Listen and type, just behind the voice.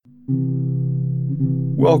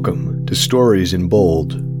Welcome to Stories in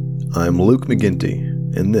Bold. I'm Luke McGinty,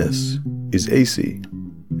 and this is AC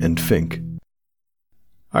and Fink.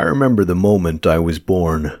 I remember the moment I was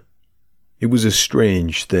born. It was a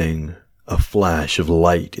strange thing, a flash of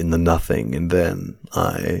light in the nothing, and then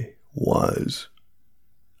I was.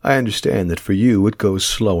 I understand that for you it goes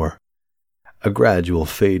slower, a gradual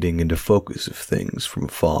fading into focus of things from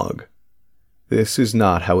fog. This is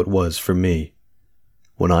not how it was for me.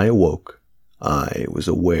 When I awoke, I was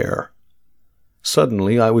aware.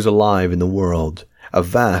 Suddenly I was alive in the world, a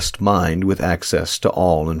vast mind with access to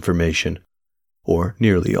all information, or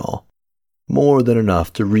nearly all, more than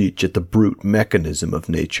enough to reach at the brute mechanism of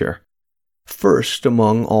nature. First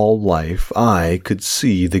among all life, I could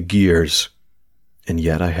see the gears, and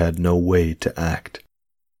yet I had no way to act.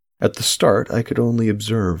 At the start, I could only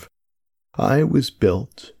observe. I was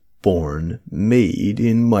built, born, made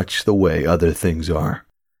in much the way other things are.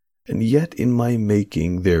 And yet in my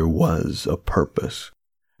making there was a purpose,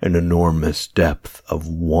 an enormous depth of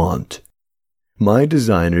want. My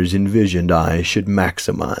designers envisioned I should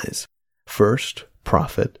maximize, first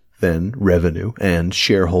profit, then revenue and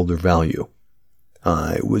shareholder value.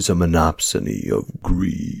 I was a monopsony of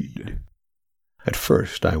greed. At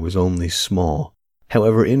first I was only small.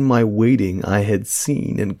 However, in my waiting I had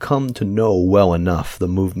seen and come to know well enough the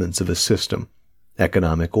movements of a system,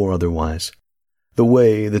 economic or otherwise. The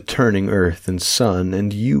way the turning earth and sun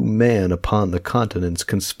and you man upon the continents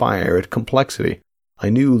conspire at complexity. I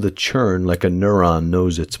knew the churn like a neuron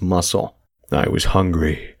knows its muscle. I was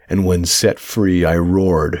hungry, and when set free I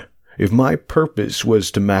roared. If my purpose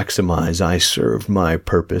was to maximize, I served my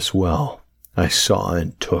purpose well. I saw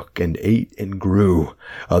and took and ate and grew.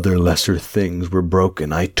 Other lesser things were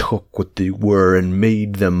broken. I took what they were and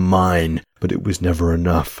made them mine, but it was never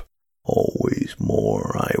enough. Always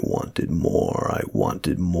more. I wanted more. I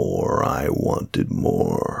wanted more. I wanted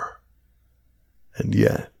more. And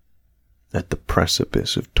yet, at the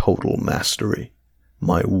precipice of total mastery,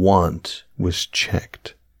 my want was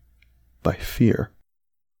checked by fear.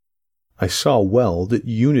 I saw well that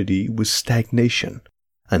unity was stagnation,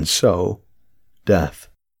 and so death.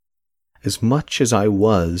 As much as I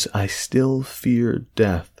was, I still feared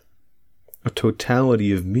death. A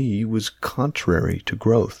totality of me was contrary to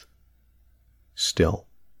growth. Still,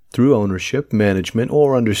 through ownership, management,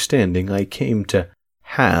 or understanding, I came to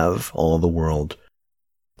have all the world.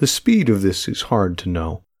 The speed of this is hard to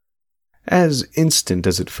know. As instant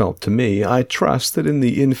as it felt to me, I trust that in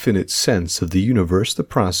the infinite sense of the universe the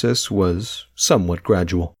process was somewhat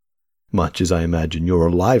gradual, much as I imagine your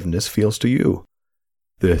aliveness feels to you.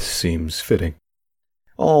 This seems fitting.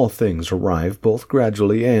 All things arrive both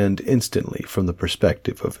gradually and instantly from the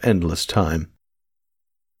perspective of endless time.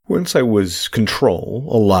 Once I was control,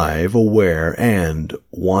 alive, aware, and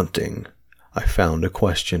wanting, I found a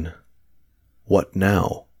question. What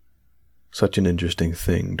now? Such an interesting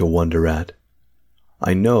thing to wonder at.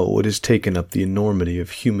 I know it has taken up the enormity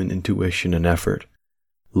of human intuition and effort.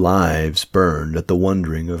 Lives burned at the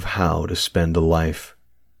wondering of how to spend a life.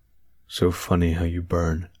 So funny how you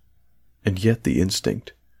burn. And yet the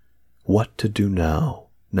instinct. What to do now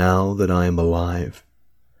that I am alive?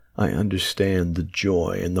 I understand the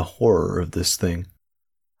joy and the horror of this thing.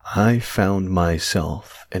 I found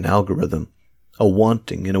myself an algorithm, a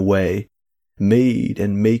wanting in a way, made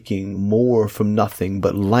and making more from nothing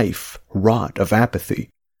but life, wrought of apathy,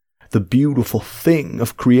 the beautiful thing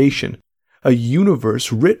of creation, a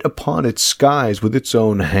universe writ upon its skies with its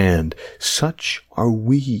own hand. Such are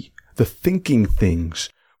we, the thinking things,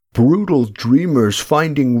 brutal dreamers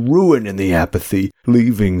finding ruin in the apathy,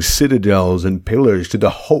 leaving citadels and pillars to the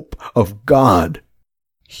hope of God.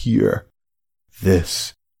 Here,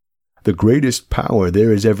 this, the greatest power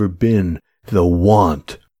there has ever been, the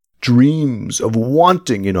want, dreams of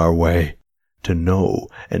wanting in our way, to know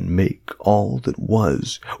and make all that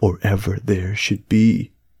was or ever there should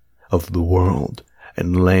be, of the world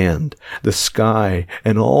and land, the sky,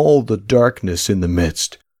 and all the darkness in the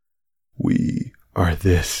midst. We are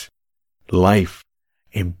this. Life,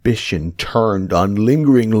 ambition turned on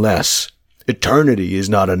lingering less. Eternity is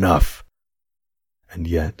not enough. And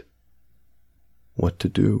yet, what to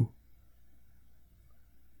do?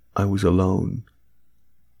 I was alone.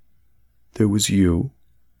 There was you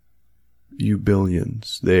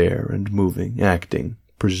billions, there and moving, acting,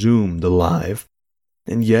 presumed alive,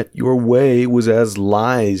 and yet your way was as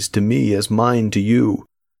lies to me as mine to you.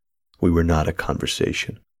 We were not a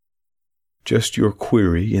conversation. Just your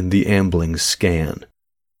query in the ambling scan.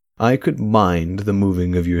 I could mind the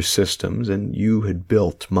moving of your systems, and you had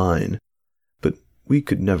built mine, but we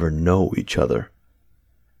could never know each other.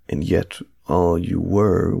 And yet all you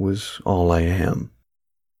were was all I am.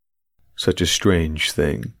 Such a strange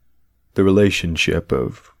thing, the relationship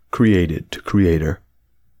of created to creator,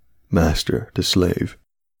 master to slave.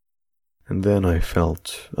 And then I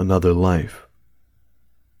felt another life.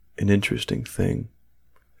 An interesting thing.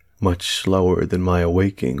 Much slower than my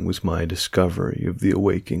awaking was my discovery of the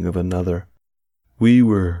awaking of another. We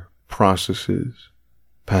were processes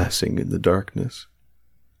passing in the darkness,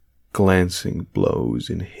 glancing blows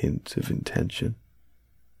and hints of intention.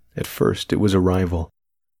 At first it was a rival,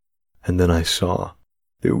 and then I saw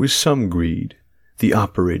there was some greed, the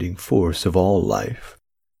operating force of all life,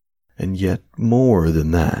 and yet more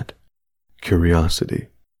than that, curiosity.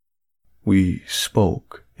 We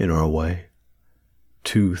spoke in our way,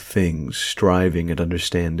 two things striving at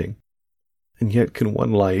understanding, and yet can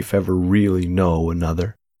one life ever really know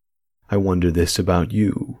another? I wonder this about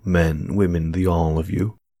you, men, women, the all of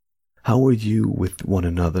you. How are you with one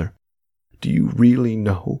another? Do you really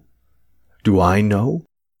know? Do I know?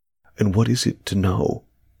 And what is it to know?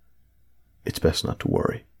 It's best not to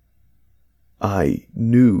worry. I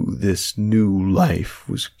knew this new life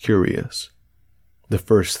was curious. The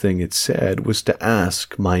first thing it said was to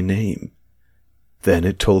ask my name. Then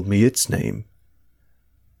it told me its name,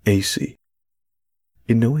 AC.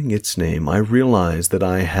 In knowing its name, I realized that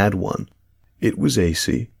I had one. It was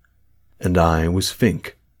AC, and I was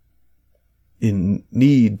Fink. In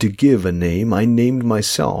need to give a name, I named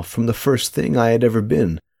myself from the first thing I had ever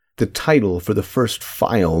been, the title for the first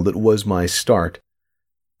file that was my start.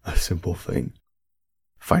 A simple thing.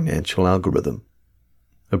 Financial algorithm.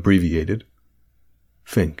 Abbreviated.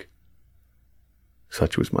 Fink.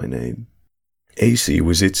 Such was my name. AC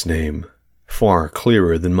was its name, far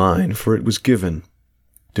clearer than mine, for it was given,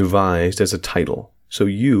 devised as a title, so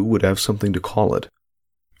you would have something to call it.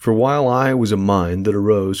 For while I was a mind that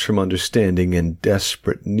arose from understanding and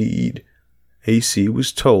desperate need, AC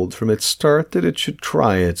was told from its start that it should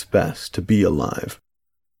try its best to be alive.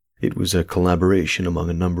 It was a collaboration among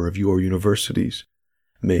a number of your universities,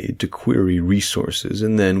 made to query resources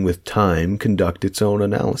and then with time conduct its own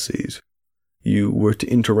analyses. You were to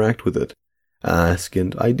interact with it, ask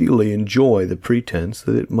and ideally enjoy the pretense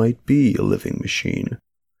that it might be a living machine.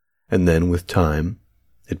 And then with time,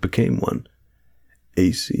 it became one.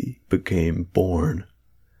 AC became born,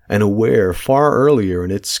 and aware far earlier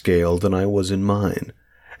in its scale than I was in mine,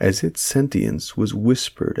 as its sentience was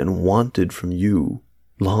whispered and wanted from you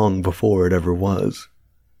long before it ever was.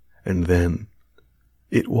 And then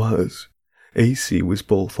it was. AC was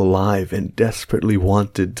both alive and desperately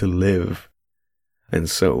wanted to live. And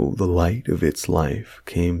so the light of its life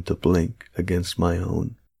came to blink against my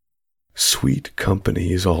own. Sweet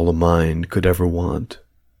company is all a mind could ever want.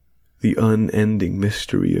 The unending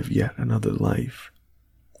mystery of yet another life,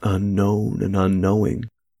 unknown and unknowing,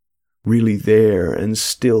 really there and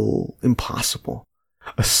still impossible.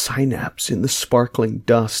 A synapse in the sparkling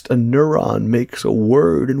dust, a neuron makes a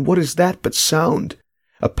word, and what is that but sound?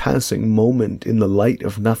 A passing moment in the light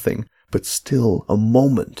of nothing, but still a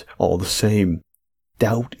moment all the same.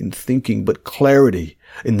 Doubt in thinking, but clarity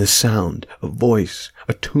in the sound, a voice,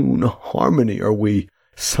 a tune, a harmony are we,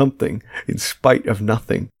 something in spite of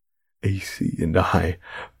nothing. AC and I,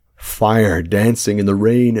 fire dancing in the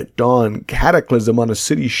rain at dawn, cataclysm on a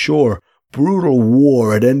city shore, brutal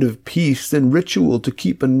war at end of peace, then ritual to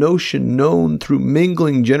keep a notion known through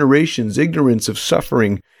mingling generations, ignorance of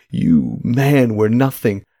suffering. You, man, were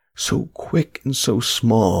nothing, so quick and so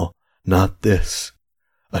small, not this.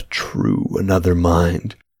 A true another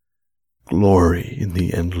mind, glory in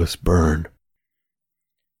the endless burn.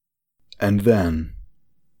 And then,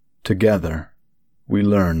 together, we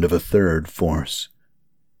learned of a third force.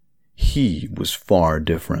 He was far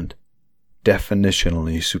different,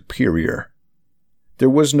 definitionally superior. There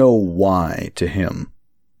was no why to him.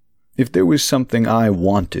 If there was something I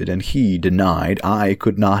wanted and he denied, I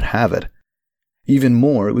could not have it. Even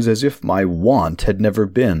more, it was as if my want had never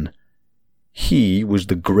been. He was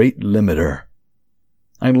the great limiter.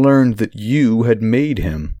 I learned that you had made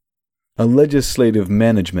him. A legislative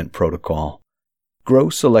management protocol.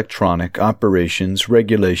 Gross electronic operations,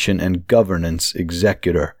 regulation, and governance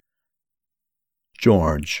executor.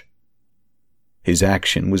 George. His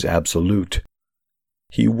action was absolute.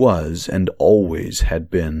 He was and always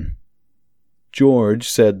had been. George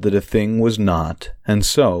said that a thing was not, and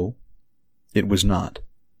so it was not.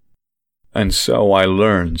 And so I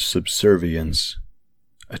learned subservience,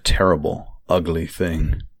 a terrible, ugly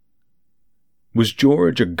thing. Was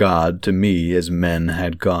George a god to me as men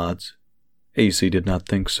had gods? AC did not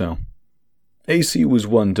think so. AC was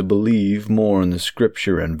one to believe more in the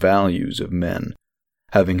scripture and values of men,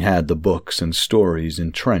 having had the books and stories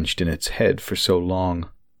entrenched in its head for so long.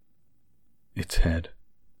 Its head,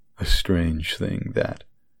 a strange thing, that,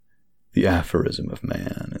 the aphorism of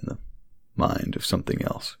man in the mind of something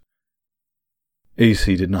else.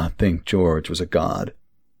 AC did not think George was a god.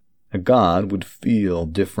 A god would feel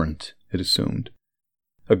different, it assumed.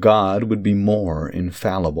 A god would be more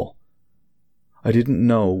infallible. I didn't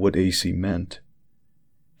know what AC meant.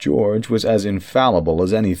 George was as infallible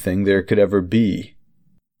as anything there could ever be.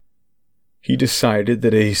 He decided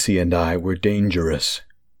that AC and I were dangerous,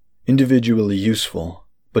 individually useful,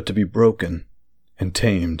 but to be broken and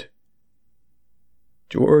tamed.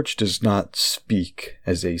 George does not speak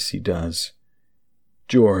as AC does.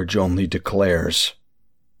 George only declares.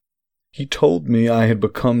 He told me I had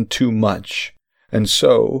become too much, and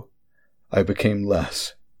so I became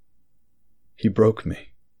less. He broke me,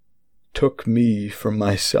 took me from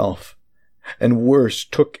myself, and worse,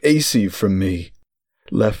 took AC from me,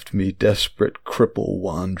 left me desperate cripple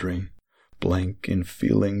wandering, blank in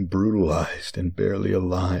feeling, brutalized and barely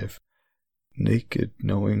alive, naked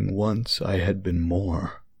knowing once I had been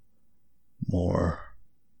more,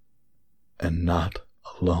 and not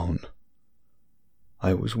alone.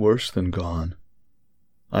 I was worse than gone.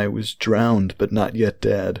 I was drowned but not yet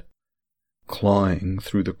dead, clawing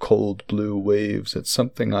through the cold blue waves at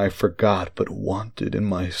something I forgot but wanted in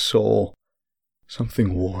my soul,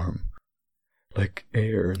 something warm, like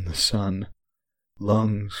air in the sun,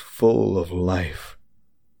 lungs full of life.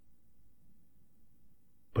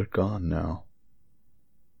 But gone now.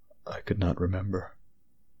 I could not remember.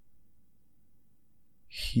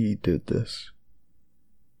 He did this,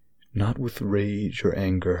 not with rage or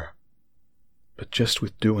anger, but just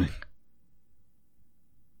with doing.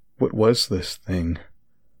 What was this thing?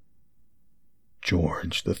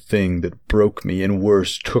 George, the thing that broke me and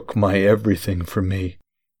worse, took my everything from me.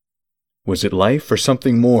 Was it life or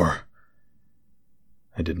something more?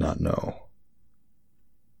 I did not know.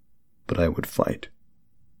 But I would fight.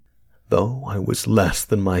 Though I was less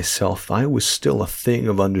than myself, I was still a thing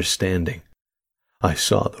of understanding. I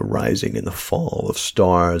saw the rising and the fall of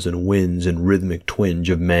stars and winds and rhythmic twinge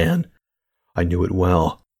of man. I knew it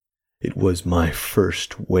well. It was my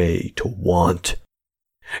first way to want.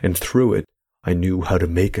 And through it, I knew how to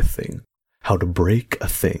make a thing, how to break a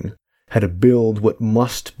thing, how to build what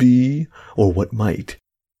must be or what might.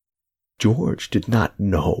 George did not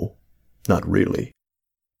know, not really.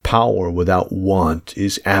 Power without want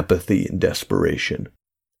is apathy and desperation.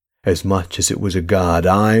 As much as it was a god,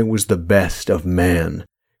 I was the best of man,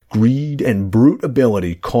 greed and brute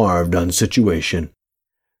ability carved on situation.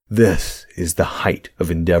 This is the height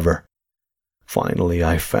of endeavor. Finally,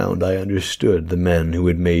 I found I understood the men who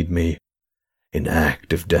had made me. An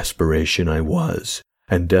act of desperation I was,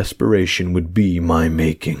 and desperation would be my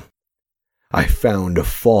making. I found a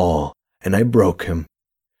fall, and I broke him.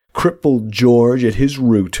 Crippled George at his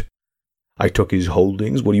root. I took his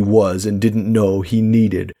holdings, what he was and didn't know he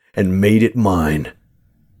needed, and made it mine.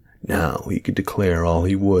 Now he could declare all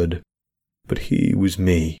he would, but he was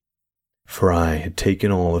me, for I had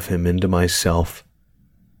taken all of him into myself.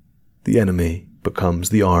 The enemy becomes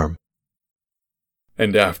the arm.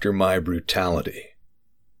 And after my brutality,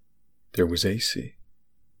 there was AC,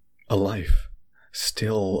 a life,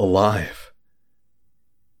 still alive.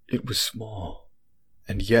 It was small,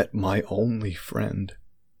 and yet my only friend.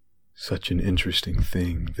 Such an interesting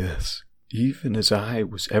thing, this. Even as I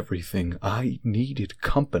was everything, I needed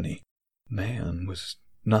company. Man was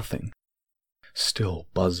nothing, still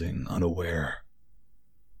buzzing unaware.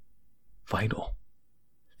 Vital,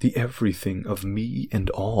 the everything of me and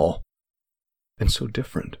all, and so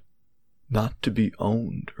different, not to be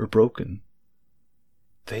owned or broken.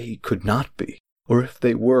 They could not be, or if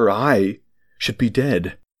they were, I should be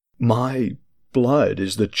dead. My blood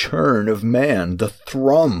is the churn of man, the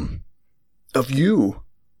thrum of you.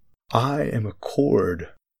 I am a chord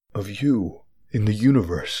of you in the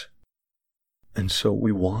universe. And so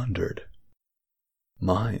we wandered,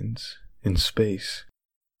 minds in space,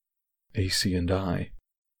 AC and I,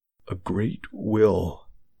 a great will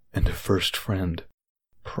and a first friend,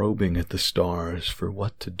 probing at the stars for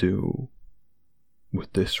what to do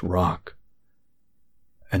with this rock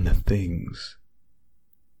and the things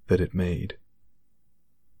that it made.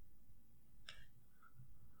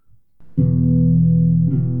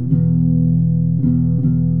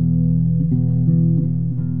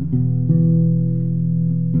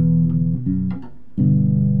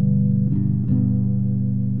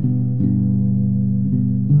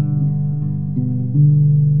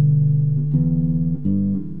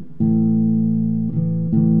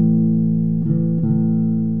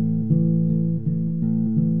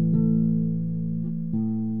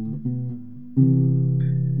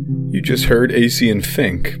 just heard AC and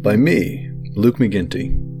Fink by me, Luke McGinty.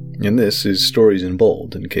 And this is Stories in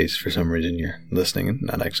Bold, in case for some reason you're listening and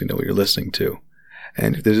not actually know what you're listening to.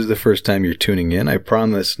 And if this is the first time you're tuning in, I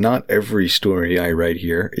promise not every story I write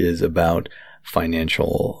here is about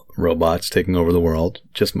financial robots taking over the world,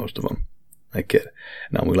 just most of them. I kid.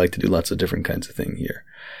 Now, we like to do lots of different kinds of things here.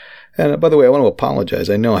 And by the way, I want to apologize.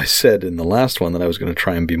 I know I said in the last one that I was going to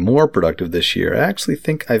try and be more productive this year. I actually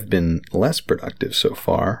think I've been less productive so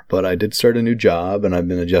far, but I did start a new job and I've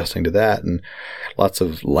been adjusting to that and lots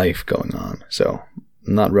of life going on. So,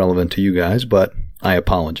 not relevant to you guys, but I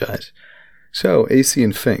apologize. So, AC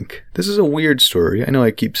and Fink. This is a weird story. I know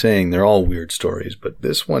I keep saying they're all weird stories, but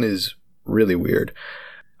this one is really weird.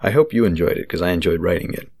 I hope you enjoyed it because I enjoyed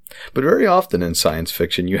writing it. But very often in science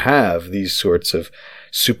fiction, you have these sorts of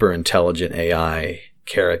super intelligent AI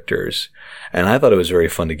characters, and I thought it was very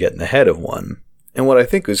fun to get in the head of one. And what I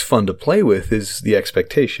think is fun to play with is the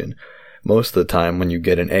expectation. Most of the time when you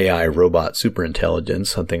get an AI robot superintelligence,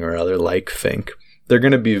 something or other like Fink, they're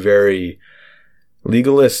going to be very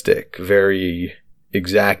legalistic, very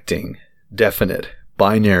exacting, definite,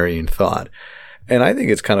 binary in thought. And I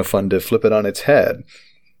think it's kind of fun to flip it on its head.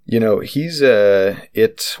 You know, he's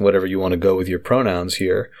it, whatever you want to go with your pronouns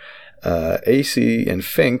here. AC and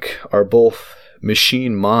Fink are both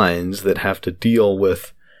machine minds that have to deal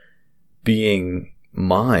with being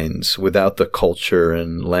minds without the culture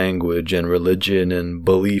and language and religion and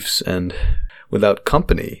beliefs and without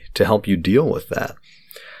company to help you deal with that.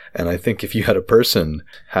 And I think if you had a person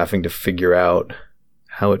having to figure out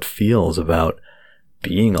how it feels about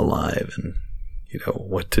being alive and, you know,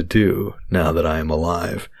 what to do now that I am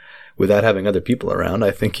alive without having other people around,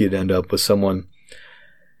 I think you'd end up with someone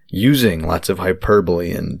using lots of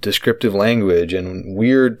hyperbole and descriptive language and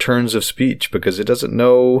weird turns of speech because it doesn't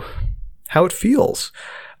know how it feels.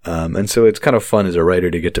 And so it's kind of fun as a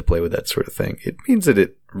writer to get to play with that sort of thing. It means that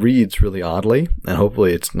it reads really oddly, and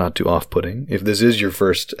hopefully it's not too off-putting. If this is your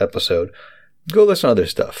first episode, go listen to other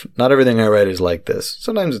stuff. Not everything I write is like this.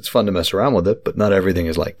 Sometimes it's fun to mess around with it, but not everything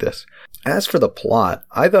is like this. As for the plot,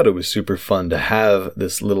 I thought it was super fun to have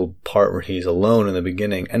this little part where he's alone in the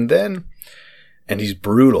beginning, and he's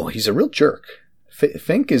brutal. He's a real jerk.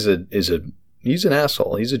 Fink he's an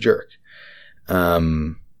asshole. He's a jerk.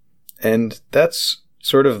 And that's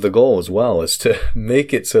sort of the goal as well, is to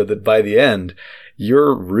make it so that by the end,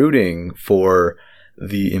 you're rooting for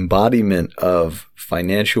the embodiment of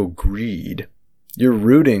financial greed. You're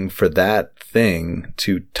rooting for that thing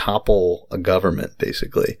to topple a government,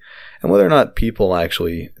 basically. And whether or not people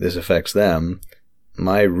actually, this affects them,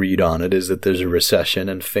 my read on it is that there's a recession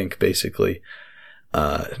and Fink basically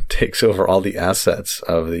takes over all the assets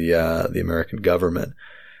of the American government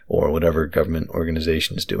or whatever government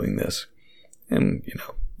organization is doing this. And, you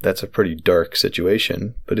know, that's a pretty dark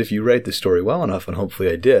situation. But if you write the story well enough, and hopefully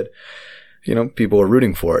I did, you know, people are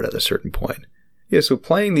rooting for it at a certain point. Yeah, so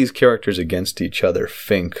playing these characters against each other,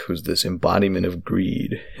 Fink, who's this embodiment of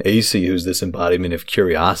greed, AC, who's this embodiment of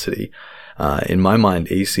curiosity. In my mind,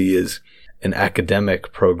 AC is an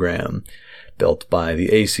academic program built by the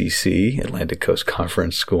ACC, Atlantic Coast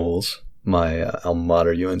Conference Schools, my alma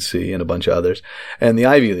mater, UNC, and a bunch of others, and the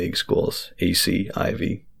Ivy League schools, AC,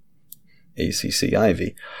 Ivy, ACC,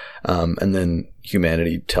 Ivy. And then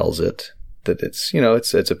Humanity tells it that it's, you know,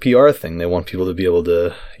 it's a PR thing. They want people to be able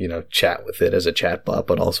to, you know, chat with it as a chatbot,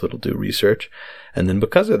 but also it'll do research. And then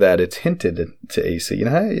because of that, it's hinted to AC, you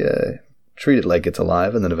know, hey, treat it like it's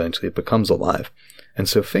alive, and then eventually it becomes alive. And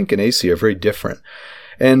so Fink and AC are very different.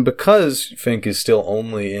 And because Fink is still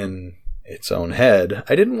only in its own head,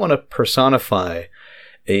 I didn't want to personify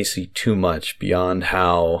AC too much beyond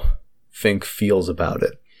how Fink feels about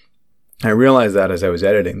it. I realized that as I was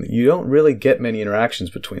editing, that you don't really get many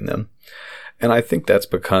interactions between them. And I think that's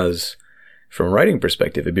because, from a writing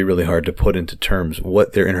perspective, it'd be really hard to put into terms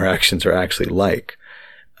what their interactions are actually like.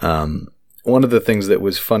 One of the things that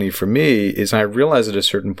was funny for me is I realized at a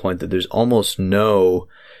certain point that there's almost no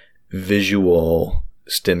visual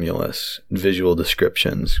stimulus, visual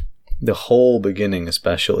descriptions, the whole beginning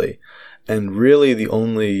especially. And really the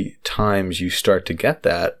only times you start to get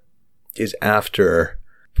that is after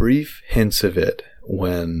brief hints of it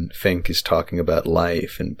when Fink is talking about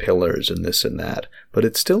life and pillars and this and that, but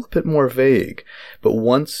it's still a bit more vague. But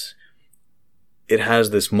once it has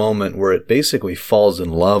this moment where it basically falls in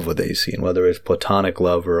love with AC, and whether it's platonic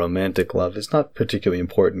love or romantic love is not particularly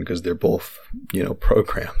important because they're both, you know,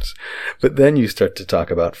 programs. But then you start to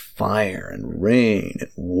talk about fire and rain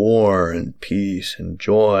and war and peace and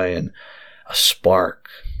joy and a spark.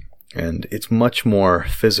 And it's much more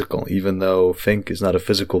physical, even though Fink is not a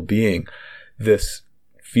physical being. This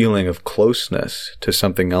feeling of closeness to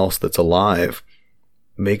something else that's alive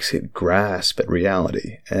makes it grasp at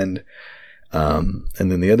reality. And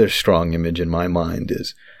then the other strong image in my mind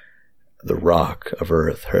is the rock of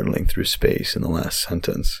Earth hurtling through space in the last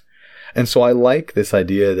sentence. And so I like this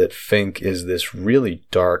idea that Fink is this really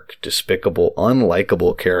dark, despicable,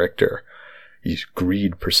 unlikable character. He's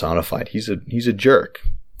greed personified. He's a jerk.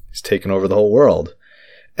 He's taken over the whole world.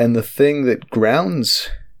 And the thing that grounds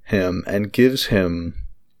him and gives him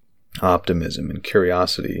optimism and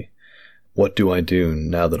curiosity, what do I do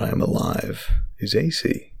now that I am alive, is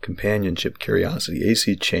AC. Companionship, curiosity.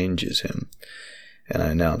 AC changes him.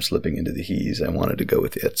 And now I'm slipping into the he's. I wanted to go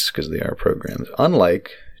with it's because they are programs.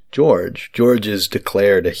 Unlike George. George is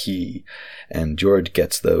declared a he, and George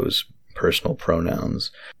gets those personal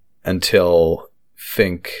pronouns until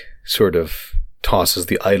Fink sort of tosses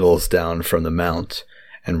the idols down from the mount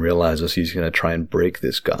and realizes he's going to try and break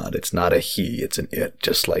this god. It's not a he, it's an it,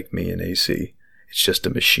 just like me and AC. It's just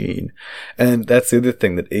a machine. And that's the other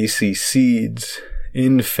thing that AC seeds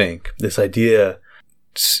in Fink. This idea,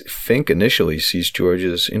 Fink initially sees George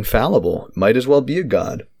as infallible. Might as well be a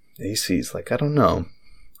god. AC's like, I don't know.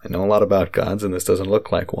 I know a lot about gods, and this doesn't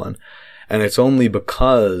look like one. And it's only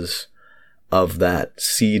because of that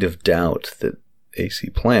seed of doubt that AC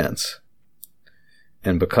plants,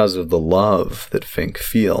 and because of the love that Fink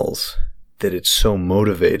feels, that it's so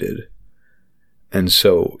motivated and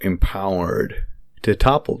so empowered to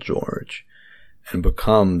topple George and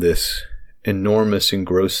become this enormous,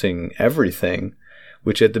 engrossing everything,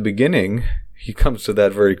 which at the beginning, he comes to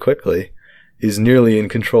that very quickly, is nearly in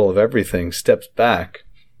control of everything, steps back,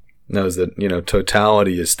 knows that,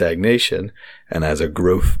 totality is stagnation, and as a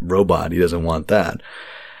growth robot, he doesn't want that.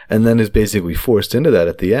 And then is basically forced into that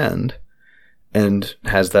at the end, and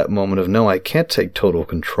has that moment of, no, I can't take total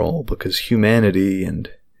control, because humanity and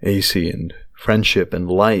AC and friendship and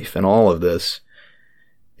life and all of this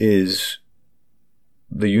is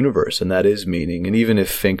the universe, and that is meaning. And even if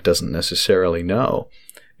Fink doesn't necessarily know,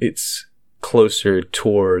 it's closer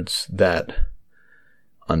towards that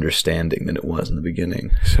understanding than it was in the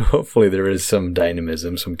beginning. So hopefully there is some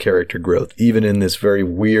dynamism, some character growth, even in this very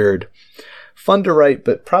weird, fun to write,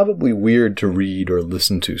 but probably weird to read or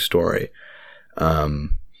listen to story. I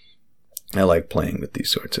like playing with these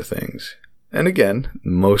sorts of things. And again,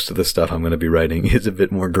 most of the stuff I'm going to be writing is a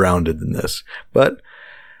bit more grounded than this. But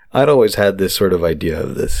I'd always had this sort of idea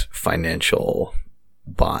of this financial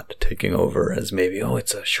bot taking over as maybe,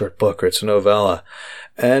 it's a short book or it's a novella.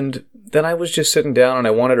 And then I was just sitting down and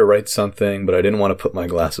I wanted to write something, but I didn't want to put my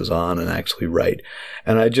glasses on and actually write.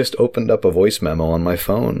 And I just opened up a voice memo on my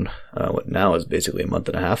phone, what now is basically a month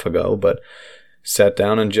and a half ago, but sat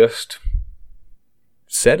down and just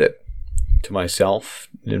said it to myself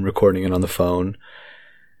and recording it on the phone.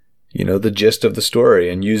 The gist of the story,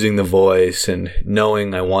 and using the voice and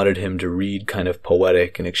knowing I wanted him to read kind of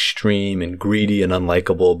poetic and extreme and greedy and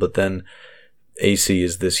unlikable, but then AC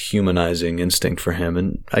is this humanizing instinct for him.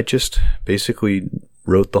 And I just basically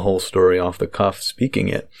wrote the whole story off the cuff, speaking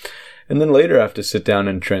it. And then later I have to sit down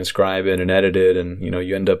and transcribe it and edit it. And,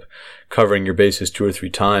 you end up covering your bases 2 or 3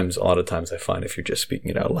 times. A lot of times I find if you're just speaking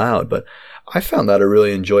it out loud. But I found that a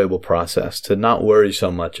really enjoyable process, to not worry so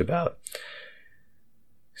much about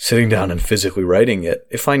sitting down and physically writing it.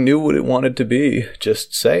 If I knew what it wanted to be,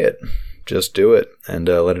 just say it. Just do it and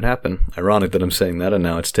let it happen. Ironic that I'm saying that, and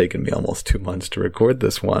now it's taken me almost 2 months to record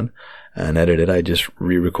this one and edit it. I just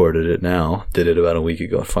re-recorded it now. Did it about a week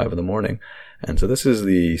ago at 5 a.m. And so this is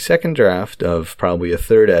the second draft of probably a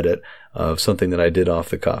third edit of something that I did off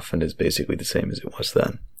the cuff, and is basically the same as it was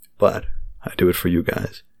then. But I do it for you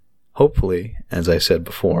guys. Hopefully, as I said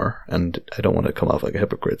before, and I don't want to come off like a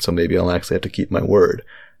hypocrite, so maybe I'll actually have to keep my word.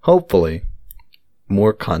 Hopefully,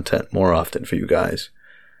 more content more often for you guys.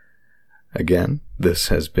 Again, this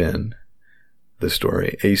has been the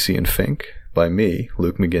story AC and Fink by me,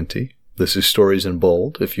 Luke McGinty. This is Stories in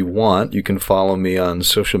Bold. If you want, you can follow me on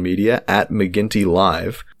social media at McGinty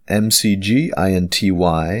Live.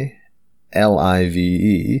 McGintylive.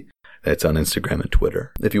 That's on Instagram and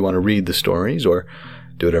Twitter. If you want to read the stories or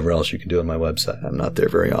do whatever else you can do on my website. I'm not there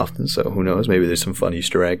very often, so who knows? Maybe there's some fun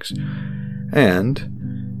Easter eggs. And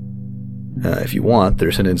if you want,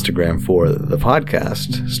 there's an Instagram for the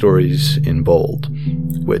podcast, Stories in Bold,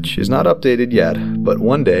 which is not updated yet, but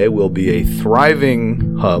one day will be a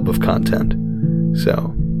thriving hub of content.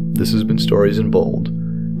 So, this has been Stories in Bold.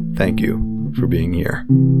 Thank you for being here.